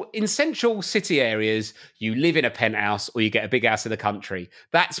in central city areas, you live in a penthouse or you get a big house in the country.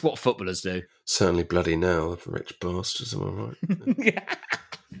 That's what footballers do. Certainly bloody now, the rich bastards, am I right? Yeah.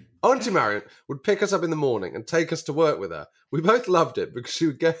 Auntie Marion would pick us up in the morning and take us to work with her. We both loved it because she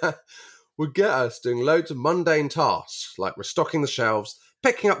would get us doing loads of mundane tasks, like restocking the shelves,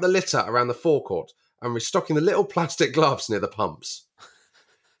 picking up the litter around the forecourt, and restocking the little plastic gloves near the pumps.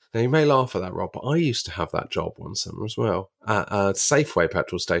 Now, you may laugh at that, Rob, but I used to have that job one summer as well at a Safeway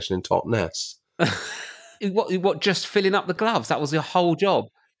petrol station in Totnes. What, just filling up the gloves? That was your whole job?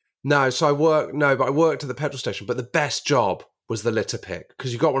 No, I worked at the petrol station, but the best job was the litter pick,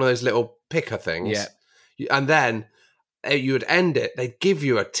 because you got one of those little picker things. Yeah. And then you would end it, they'd give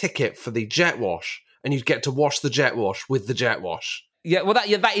you a ticket for the jet wash, and you'd get to wash the jet wash with the jet wash. Yeah, well,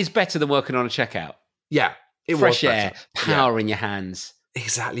 that is better than working on a checkout. Yeah, it Fresh was air, power in your hands.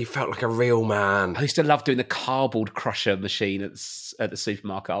 Exactly, you felt like a real man. I used to love doing the cardboard crusher machine at the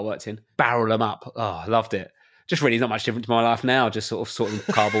supermarket I worked in. Barrel them up. Oh, I loved it. Just really not much different to my life now, just sort of sorting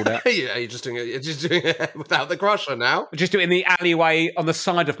cardboard out. Yeah, you're just doing it without the crusher now. Just doing it in the alleyway on the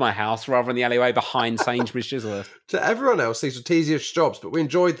side of my house rather than the alleyway behind Sainsbury's Chisworth. To everyone else, these were tedious jobs, but we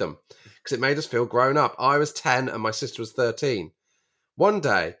enjoyed them because it made us feel grown up. I was 10 and my sister was 13. One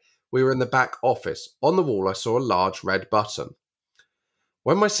day, we were in the back office. On the wall, I saw a large red button.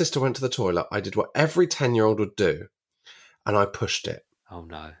 When my sister went to the toilet, I did what every 10-year-old would do, and I pushed it. Oh,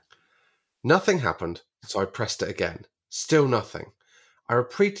 no. Nothing happened, so I pressed it again. Still nothing. I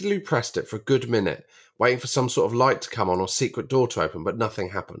repeatedly pressed it for a good minute, waiting for some sort of light to come on or secret door to open, but nothing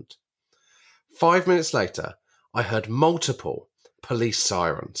happened. 5 minutes later, I heard multiple police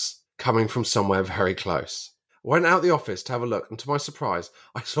sirens coming from somewhere very close. I went out the office to have a look, and to my surprise,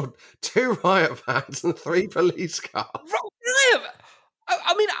 I saw 2 riot vans and 3 police cars. Riot?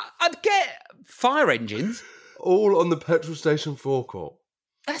 I mean, I'd get fire engines. All on the petrol station forecourt.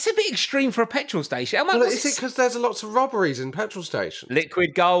 That's a bit extreme for a petrol station. Well, is it because there's lots of robberies in petrol stations?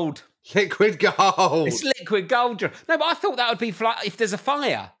 Liquid gold. Liquid gold. It's liquid gold. No, but I thought that would be for if there's a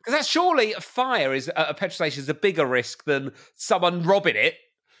fire. Because that's surely a fire is at a petrol station is a bigger risk than someone robbing it.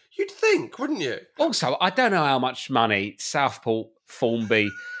 You'd think, wouldn't you? Also, I don't know how much money Southport,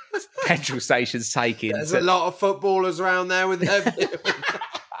 Formby petrol stations taking. There's a lot of footballers around there with them.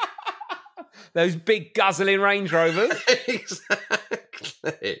 Those big guzzling Range Rovers. Exactly.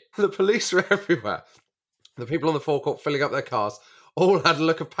 The police were everywhere. The people on the forecourt filling up their cars all had a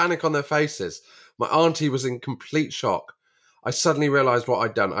look of panic on their faces. My auntie was in complete shock. I suddenly realised what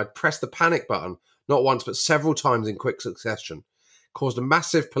I'd done. I'd pressed the panic button, not once, but several times in quick succession. Caused a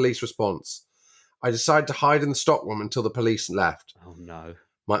massive police response. I decided to hide in the stockroom until the police left. Oh, no.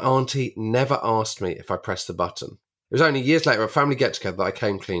 My auntie never asked me if I pressed the button. It was only years later at a family get-together that I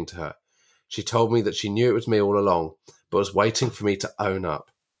came clean to her. She told me that she knew it was me all along, but was waiting for me to own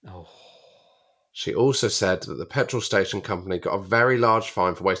up. Oh. She also said that the petrol station company got a very large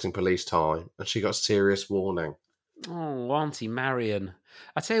fine for wasting police time, and she got serious warning. Oh, Auntie Marion.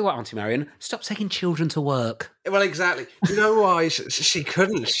 I tell you what, Auntie Marion, stop taking children to work. Well, exactly. Do you know why she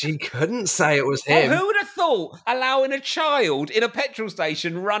couldn't? She couldn't say it was him. Oh, who would have thought allowing a child in a petrol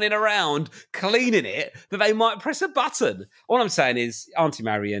station running around cleaning it that they might press a button? All I'm saying is, Auntie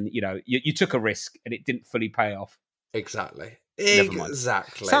Marion, you took a risk and it didn't fully pay off. Exactly.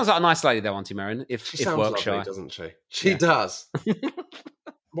 Exactly. Sounds like a nice lady, though, Auntie Marion. If sounds work lovely, shy, doesn't she? She does.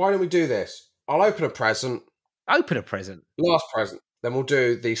 Why don't we do this? I'll open a present. Open a present. Last present. Then we'll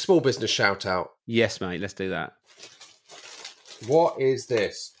do the small business shout out. Yes, mate. Let's do that. What is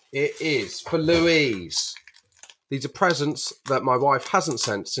this? It is for Louise. These are presents that my wife hasn't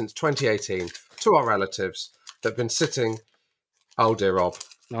sent since 2018 to our relatives that have been sitting. Oh dear, Rob.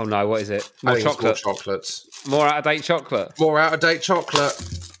 Oh no, what is it? More chocolate. More chocolates. More out of date chocolate. More out of date chocolate.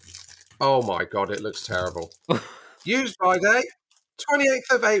 Oh my God, it looks terrible. Used by date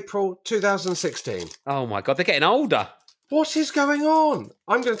 28th of April 2016. Oh my God, they're getting older. What is going on?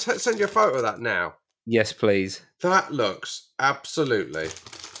 I'm going to send you a photo of that now. Yes, please. That looks absolutely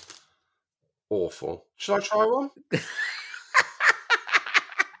awful. Should I try one?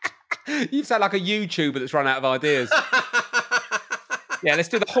 You sound like a YouTuber that's run out of ideas. Yeah, let's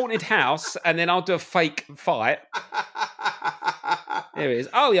do the haunted house, and then I'll do a fake fight. There it is.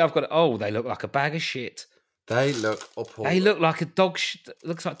 Oh, yeah, I've got it. Oh, they look like a bag of shit. They look appalling. They look like a dog shit.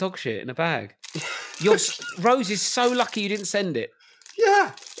 Looks like dog shit in a bag. Rose is so lucky you didn't send it.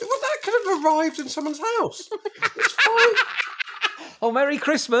 Yeah. Well, that could have arrived in someone's house. It's fine. Oh, Merry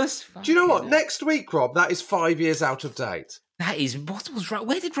Christmas. Do you know what? Next week, Rob, that is 5 years out of date. That is, what was right?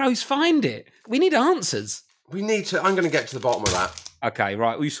 Where did Rose find it? We need answers. We need to, I'm going to get to the bottom of that. Okay,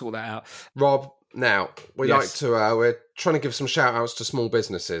 right, we sort that out. Rob, now, we're trying to give some shout outs to small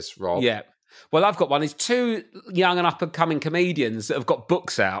businesses, Rob. Yeah. Well, I've got one. It's 2 young and up-and-coming comedians that have got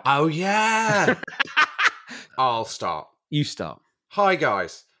books out. Oh, yeah. I'll start. You start. Hi,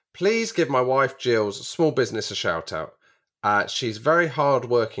 guys. Please give my wife Jill's small business a shout-out. She's a very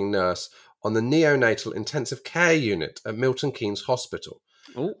hard-working nurse on the neonatal intensive care unit at Milton Keynes Hospital.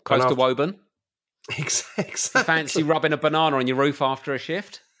 Oh, close to Woburn. Exactly. Fancy rubbing a banana on your roof after a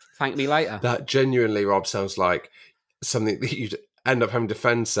shift? Thank me later. That genuinely, Rob, sounds like something that you'd end up having to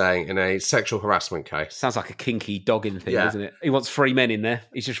defend saying in a sexual harassment case. Sounds like a kinky dogging thing, doesn't it? He wants 3 men in there.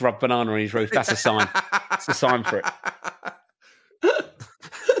 He's just rubbed banana on his roof. That's a sign. It's a sign for it.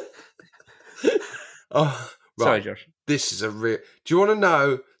 Oh, right. Sorry, Josh. This is a real... Do you want to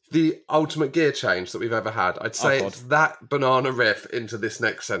know the ultimate gear change that we've ever had? I'd say it's that banana riff into this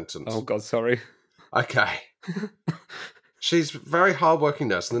next sentence. Oh, God, sorry. Okay. She's a very hard-working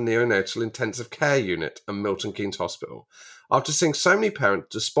nurse in the neonatal intensive care unit at Milton Keynes Hospital. After seeing so many parents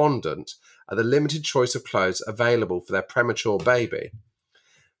despondent at the limited choice of clothes available for their premature baby,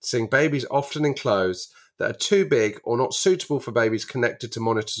 seeing babies often in clothes that are too big or not suitable for babies connected to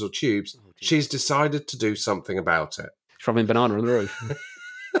monitors or tubes, she's decided to do something about it. She's rubbing banana on the roof.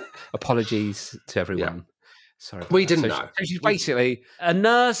 Apologies to everyone. Yeah. Sorry. We didn't know. So she's basically a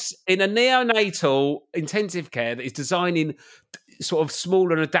nurse in a neonatal intensive care that is designing sort of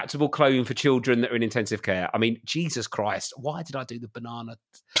small and adaptable clothing for children that are in intensive care. I mean, Jesus Christ, why did I do the banana?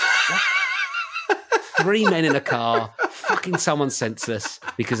 3 men in a car, fucking someone senseless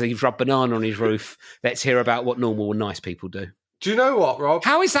because he's rubbed banana on his roof. Let's hear about what normal and nice people do. Do you know what, Rob?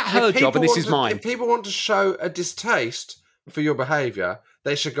 How is that her job and this is mine? If people want to show a distaste for your behaviour,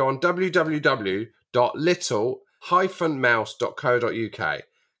 they should go on www.little-mouse.co.uk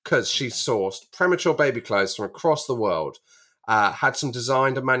because she sourced premature baby clothes from across the world, had some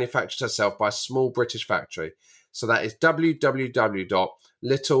designed and manufactured herself by a small British factory. So that is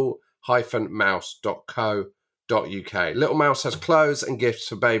www.little-mouse.co.uk. Little Mouse has clothes and gifts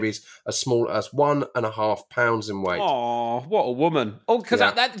for babies as small as 1.5 pounds in weight. Oh, what a woman. Oh, because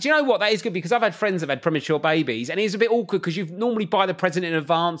do you know what? That is good because I've had friends that have had premature babies and it's a bit awkward because you normally buy the present in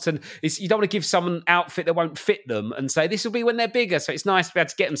advance and you don't want to give someone an outfit that won't fit them and say this will be when they're bigger. So it's nice to be able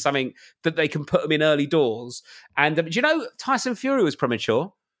to get them something that they can put them in early doors. And do you know Tyson Fury was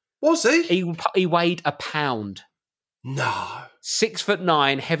premature? Was he? He weighed a pound. No.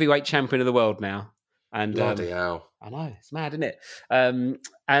 6'9", heavyweight champion of the world now. And bloody hell. I know, it's mad, isn't it?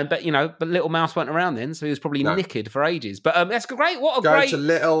 But Little Mouse weren't around then, so he was probably knackered for ages. But that's great. Go to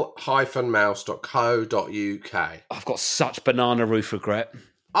little-mouse.co.uk. I've got such banana roof regret.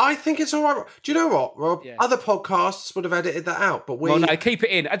 I think it's all right. Do you know what, Rob? Yeah. Other podcasts would have edited that out, but Well, no, keep it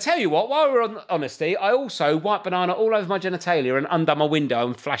in. I tell you what, while we're on honesty, I also wiped banana all over my genitalia and undone my window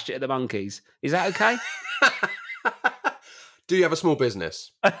and flashed it at the monkeys. Is that okay? Do you have a small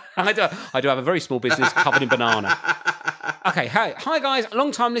business? I do have a very small business covered in banana. Okay, hi guys,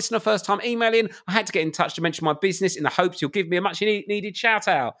 long time listener, first time emailing. I had to get in touch to mention my business in the hopes you'll give me a much needed shout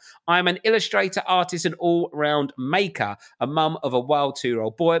out. I am an illustrator, artist and all-round maker, a mum of a wild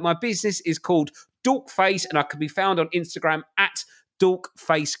 2-year-old boy. My business is called Dorkface and I can be found on Instagram at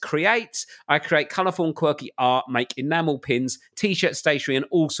Dorkface Creates. I create colourful and quirky art, make enamel pins, t-shirt stationery and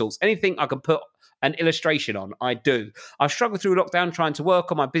all sorts. Anything I can put an illustration on, I do. I've struggled through lockdown trying to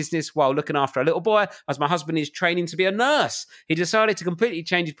work on my business while looking after a little boy as my husband is training to be a nurse. He decided to completely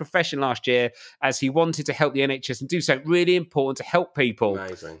change his profession last year as he wanted to help the NHS and do something really important to help people.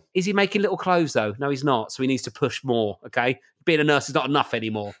 Amazing. Is he making little clothes though? No, he's not. So he needs to push more, okay? Being a nurse is not enough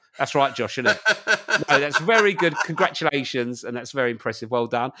anymore. That's right, Josh, isn't it? No, that's very good. Congratulations. And that's very impressive. Well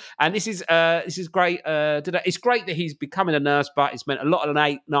done. And this is great. It's great that he's becoming a nurse, but it's meant a lot of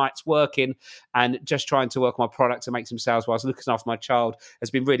late nights working and just trying to work on my product to make some sales whilst looking after my child has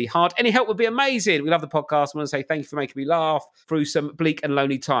been really hard. Any help would be amazing. We love the podcast. I want to say thank you for making me laugh through some bleak and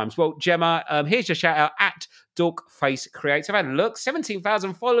lonely times. Well, Gemma, here's your shout out at Dorkface Creates. I've had a look.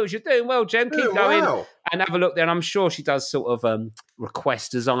 17,000 followers. You're doing well, Gem. Keep going. Wow. And have a look there. And I'm sure she does sort of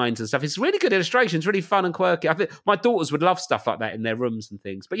request designs and stuff. It's really good illustrations, really fun and quirky. I think my daughters would love stuff like that in their rooms and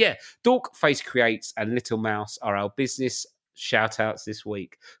things. But yeah, Dorkface Creates and Little Mouse are our business shout outs this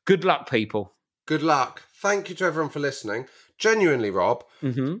week. Good luck, people. Good luck. Thank you to everyone for listening. Genuinely, Rob,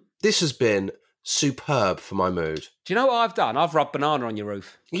 this has been superb for my mood. Do you know what I've done? I've rubbed banana on your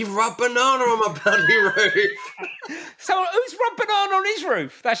roof. You've rubbed banana on my bloody roof. So who's rubbed banana on his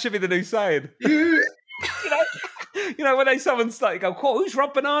roof? That should be the new saying. You know, when someone's like, go, who's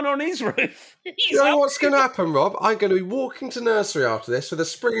rubbed banana on his roof? You know what's going to happen, Rob? I'm going to be walking to nursery after this with a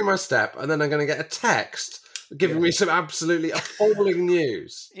spring in my step, and then I'm going to get a text giving me some absolutely appalling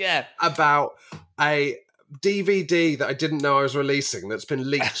news about a DVD that I didn't know I was releasing that's been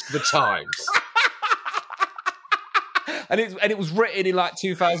leaked to the Times. And it was written in like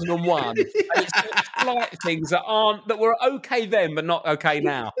 2001. And it's slight things that were okay then, but not okay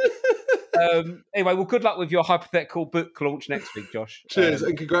now. Anyway, well, good luck with your hypothetical book launch next week, Josh. Cheers,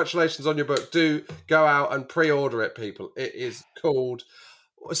 and congratulations on your book. Do go out and pre-order it, people. It is called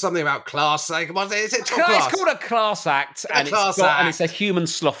something about class act. What is it? It's called A Class Act, and it's a human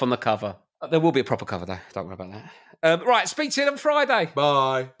sloth on the cover. There will be a proper cover, though. Don't worry about that. Right, speak to you on Friday.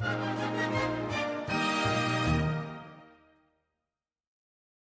 Bye.